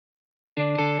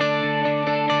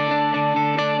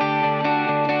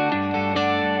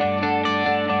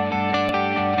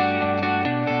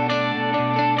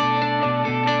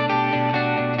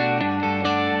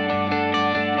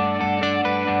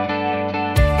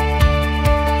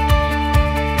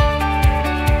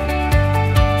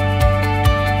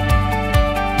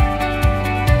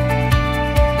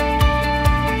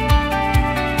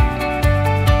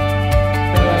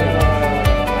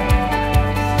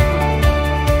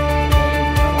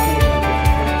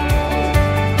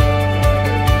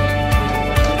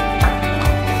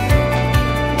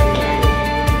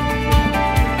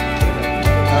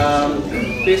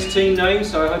is team name,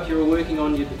 so I hope you're all working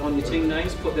on your team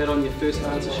names. Put that on your first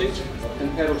answer sheet,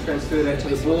 and Pat will transfer that to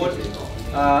the board.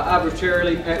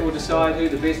 Arbitrarily, Pat will decide who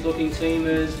the best looking team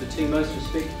is, the team most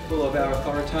respectful of our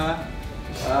authority.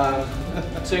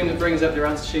 The team that brings up their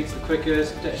answer sheets the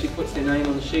quickest, that actually puts their name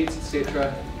on the sheets,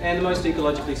 etc. And the most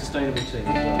ecologically sustainable team.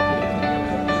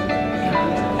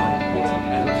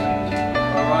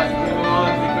 Alright, moving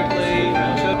on pretty quickly.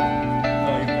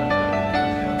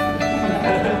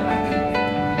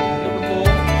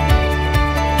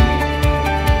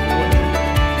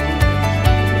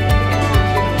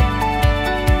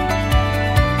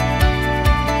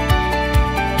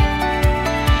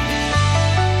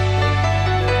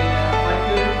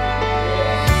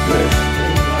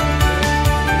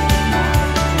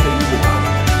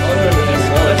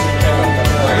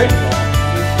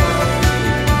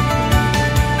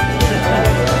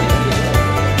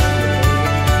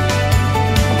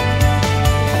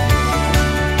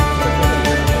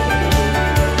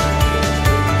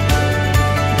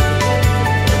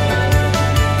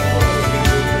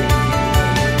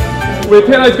 Where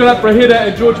Peno's gone up for a header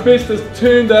and George Best has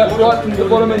turned right from the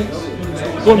bottom and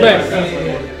gone back.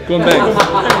 Gone back.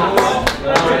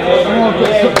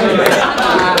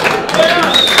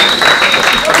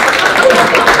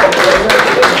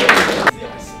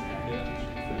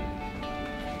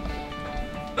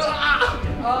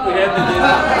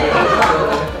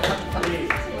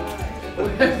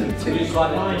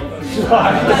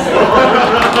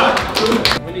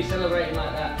 When you're celebrating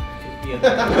like that,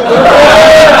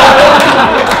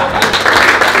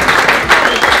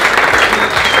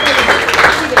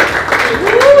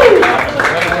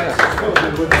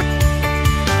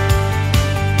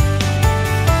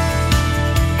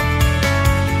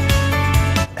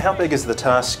 How big is the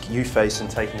task you face in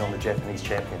taking on the Japanese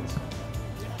champions?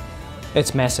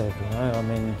 It's massive, you know. I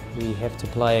mean, we have to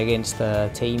play against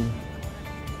a team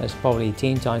that's probably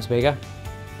 10 times bigger,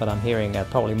 but I'm hearing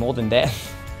probably more than that.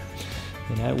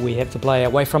 You know, we have to play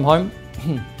away from home.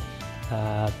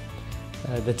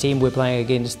 The team we're playing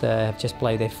against have just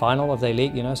played their final of their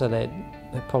league, you know, so they're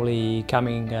probably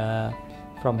coming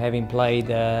from having played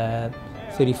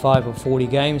 35 or 40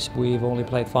 games. We've only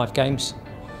played 5 games.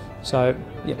 So,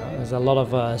 yeah, there's a lot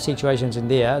of situations in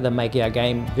there that make our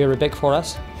game very big for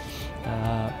us.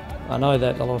 I know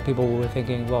that a lot of people were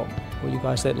thinking, well, what you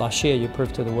guys did last year, you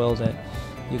proved to the world that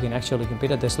you can actually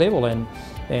compete at this level, and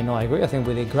I agree. I think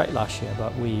we did great last year,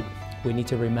 but we need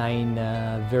to remain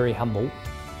very humble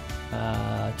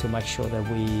to make sure that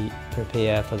we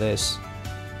prepare for this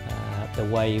the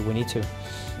way we need to,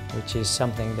 which is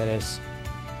something that is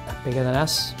bigger than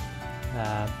us.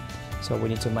 So we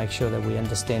need to make sure that we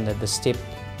understand that the step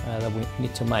that we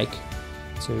need to make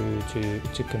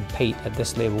to compete at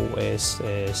this level is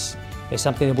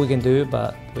something that we can do,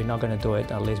 but we're not going to do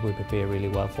it unless we prepare really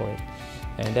well for it.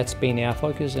 And that's been our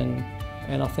focus, and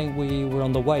I think we're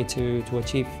on the way to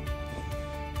achieve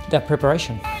that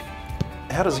preparation.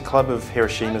 How does a club of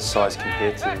Hiroshima's size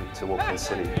compare to Auckland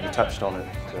City? You touched on it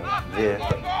there.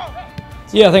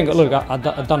 Yeah, I think, look, I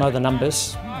don't know the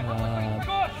numbers,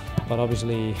 but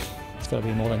obviously it's got to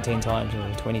be more than 10 times or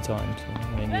 20 times.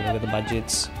 I mean, you look at the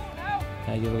budgets,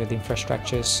 you look at the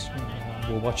infrastructures.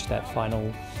 We'll watch that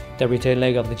final, the return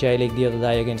leg of the J-League the other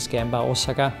day against Gamba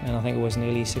Osaka, and I think it was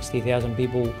nearly 60,000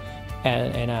 people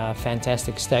in a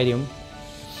fantastic stadium.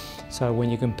 So when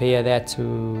you compare that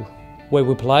to where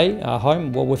we play, our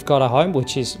home, what we've got at home,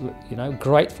 which is, you know,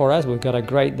 great for us. We've got a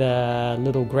great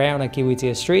little ground at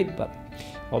Kiwitea Street, but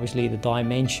obviously the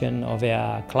dimension of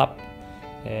our club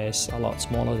is a lot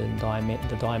smaller than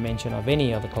the dimension of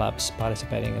any other clubs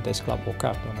participating at this Club World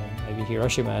Cup. I mean, maybe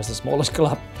Hiroshima is the smallest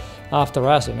club after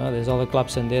us, you know. There's other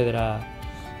clubs in there that are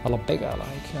a lot bigger,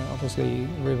 like obviously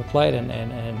River Plate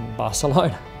and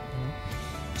Barcelona.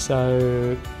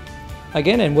 So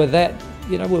again, and with that,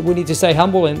 you know, we need to stay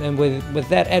humble, and with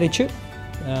that attitude,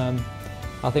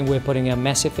 I think we're putting a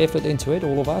massive effort into it,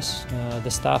 all of us, the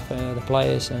staff, the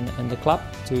players and the club,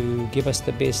 to give us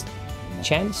the best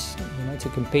chance, you know, to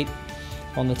compete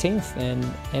on the 10th.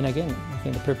 And again, I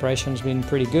think the preparation's been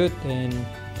pretty good, and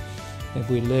if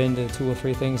we learn the 2 or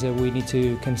 3 things that we need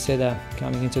to consider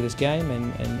coming into this game,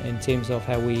 and in terms of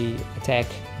how we attack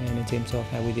and in terms of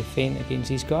how we defend against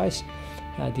these guys,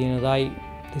 at the end of the day,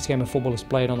 this game of football is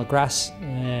played on the grass,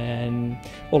 and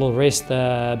all of the rest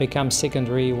becomes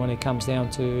secondary when it comes down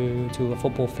to a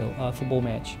football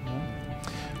match. You know?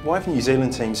 Why have New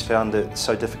Zealand teams found it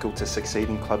so difficult to succeed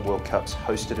in Club World Cups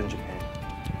hosted in Japan?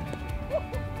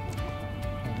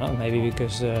 know, maybe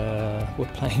because we're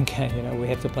playing, we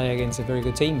have to play against a very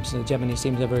good teams. The Japanese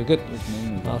teams are very good.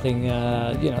 I think,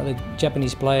 the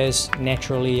Japanese players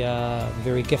naturally are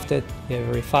very gifted, they're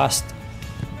very fast.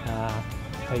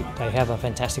 They have a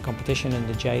fantastic competition in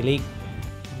the J League,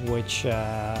 which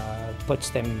puts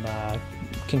them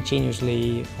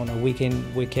continuously on a week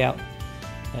in, week out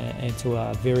into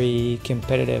a very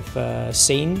competitive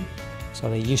scene. So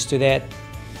they're used to that.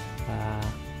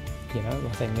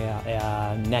 I think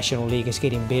our national league is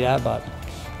getting better, but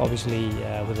obviously,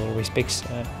 with all respects,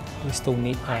 we still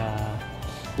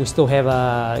have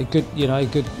a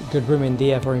good room in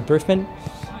there for improvement.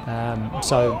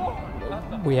 So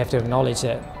we have to acknowledge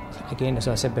that, again, as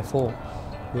I said before,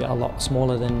 we are a lot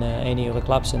smaller than any of the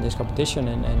clubs in this competition,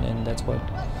 and that's what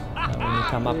when you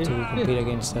come up to compete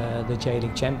against the J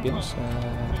League champions.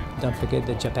 Don't forget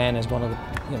that Japan is one of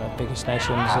the biggest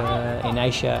nations in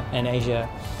Asia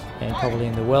and probably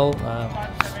in the world.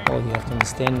 All you have to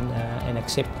understand and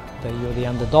accept that you're the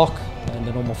underdog, and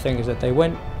the normal thing is that they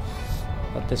win.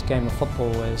 But this game of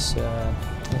football is a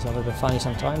little bit funny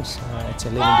sometimes. It's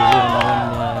 11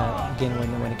 to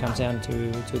 11 when it comes down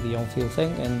to the on-field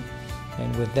thing, and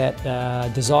with that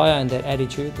desire and that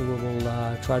attitude, we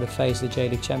will try to face the J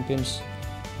League champions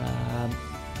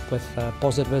with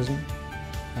positivism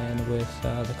and with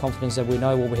the confidence that we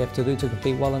know what we have to do to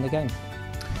compete well in the game.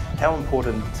 How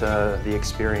important the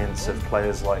experience of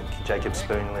players like Jacob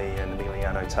Spoonley and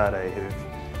Emiliano Tade, who've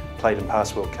played in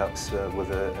past World Cups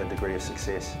with a degree of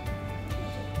success?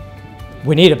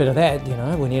 We need a bit of that,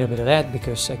 we need a bit of that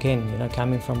because, again,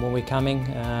 coming from where we're coming,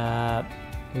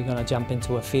 we're going to jump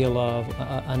into a field of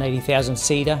an 80,000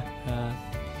 seater.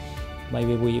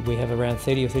 Maybe we have around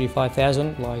 30 or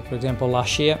 35,000, like for example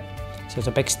last year. So it's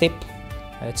a big step.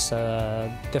 It's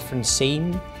a different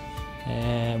scene,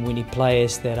 and we need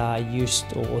players that are used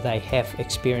or they have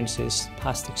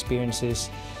past experiences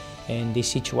in these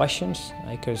situations,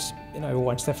 because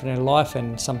everyone's different in life,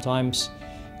 and sometimes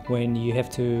when you have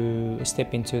to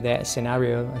step into that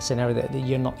scenario, a scenario that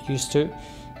you're not used to,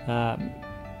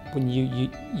 when you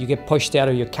get pushed out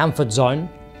of your comfort zone,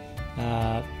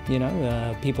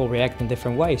 people react in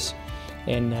different ways.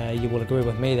 And you will agree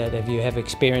with me that if you have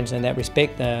experience in that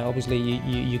respect, obviously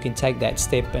you can take that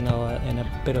step in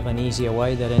a bit of an easier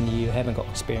way than you haven't got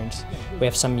experience. We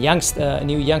have some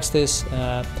new youngsters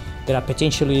that are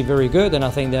potentially very good, and I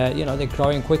think that they're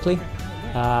growing quickly,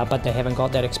 but they haven't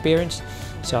got that experience.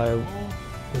 So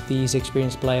with these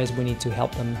experienced players, we need to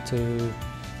help them to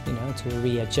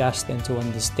readjust and to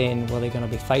understand what they're going to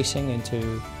be facing, and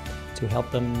to help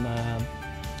them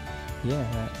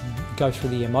go through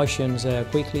the emotions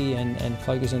quickly and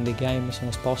focus on the game as soon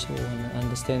as possible, and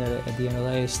understand that at the end of the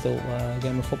day it's still a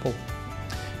game of football.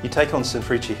 You take on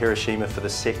Sanfrecce Hiroshima for the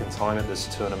second time at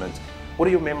this tournament. What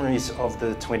are your memories of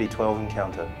the 2012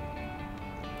 encounter?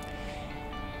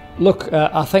 Look,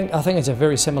 I think it's a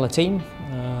very similar team.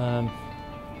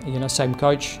 Same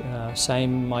coach,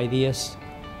 same ideas,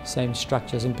 same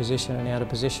structures in position and out of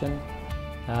position.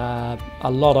 A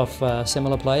lot of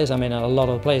similar players. A lot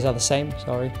of the players are the same.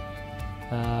 Sorry.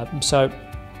 So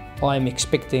I'm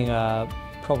expecting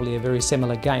probably a very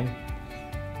similar game.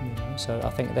 So I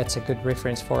think that's a good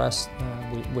reference for us.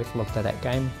 We've looked at that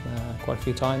game quite a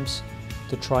few times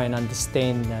to try and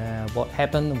understand what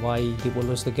happened, why did we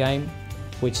lose the game,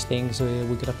 which things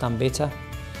we could have done better.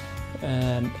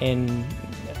 And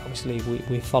obviously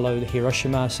we followed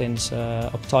Hiroshima since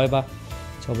October,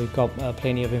 so we've got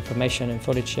plenty of information and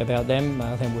footage about them.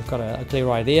 I think we've got a clear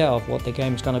idea of what the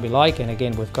game's going to be like, and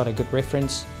again we've got a good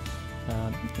reference.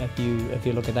 If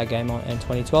you look at that game in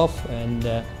 2012,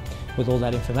 and with all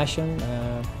that information,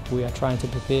 we are trying to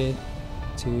prepare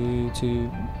to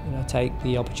take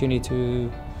the opportunity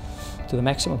to the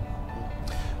maximum.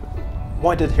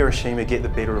 Why did Hiroshima get the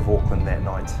better of Auckland that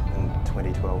night in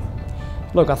 2012?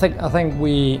 Look, I think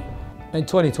we in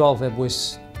 2012 it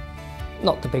was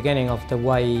not the beginning of the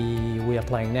way we are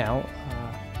playing now,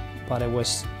 but it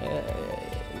was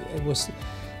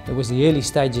the early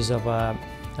stages of a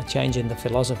change in the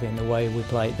philosophy and the way we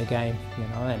played the game,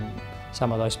 and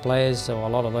some of those players, or a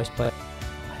lot of those players,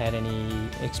 had any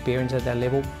experience at that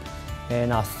level.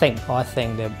 And I think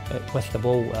that with the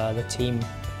ball, the team,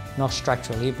 not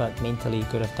structurally but mentally,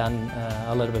 could have done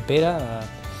a little bit better.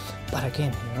 But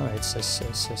again,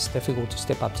 it's difficult to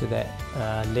step up to that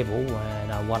level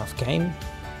in a one-off game,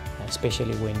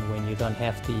 especially when you don't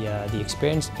have the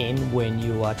experience, and when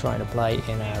you are trying to play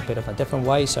in a bit of a different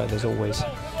way. So there's always,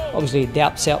 obviously,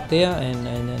 doubts out there,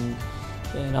 and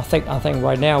I think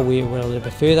right now we're a little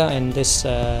bit further in this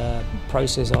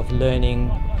process of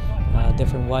learning a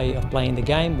different way of playing the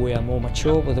game. We are more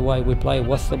mature with the way we play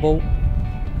with the ball.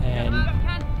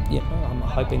 I'm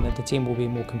hoping that the team will be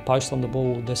more composed on the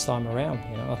ball this time around.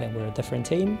 I think we're a different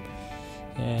team,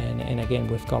 and again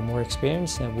we've got more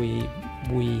experience, and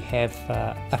we have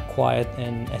acquired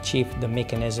and achieved the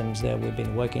mechanisms that we've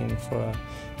been working for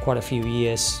quite a few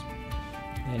years.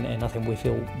 And I think we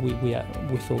feel we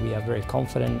are very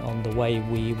confident on the way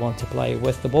we want to play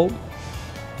with the ball,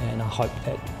 and I hope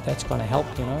that that's going to help.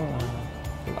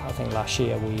 I think last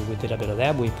year we did a bit of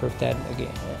that. We proved that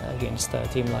against a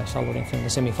team like Salvadoran in the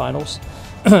semi-finals.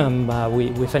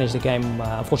 We finished the game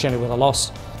unfortunately with a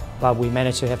loss, but we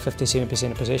managed to have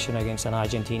 57% of possession against an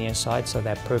Argentinian side, so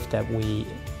that proved that we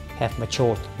have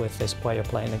matured with this player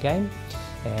playing the game.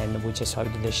 And we just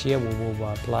hope that this year we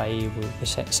will play with the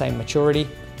same maturity,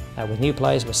 with new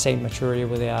players, with same maturity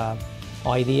with our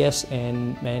ideas,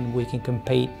 and we can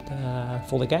compete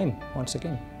for the game once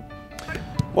again.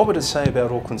 What would it say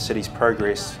about Auckland City's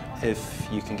progress if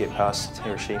you can get past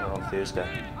Hiroshima on Thursday?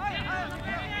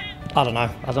 I don't know.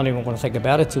 I don't even want to think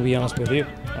about it, to be honest with you.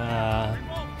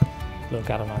 Look,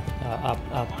 I don't know.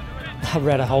 I'd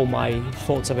rather hold my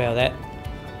thoughts about that.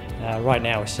 Right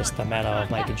now it's just a matter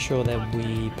of making sure that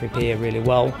we prepare really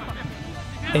well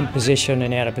in position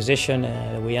and out of position.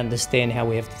 We understand how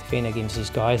we have to defend against these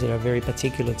guys that are a very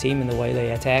particular team in the way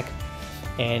they attack,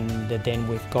 and then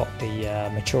we've got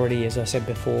the maturity, as I said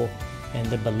before, and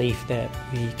the belief that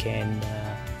we can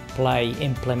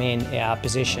implement our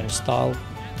position style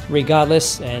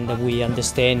regardless, and that we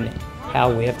understand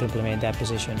how we have to implement that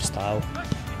position style.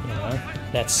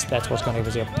 That's what's going to give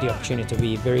us the opportunity to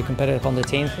be very competitive on the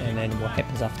 10th, and then what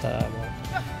happens after,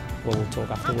 we'll talk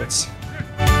afterwards.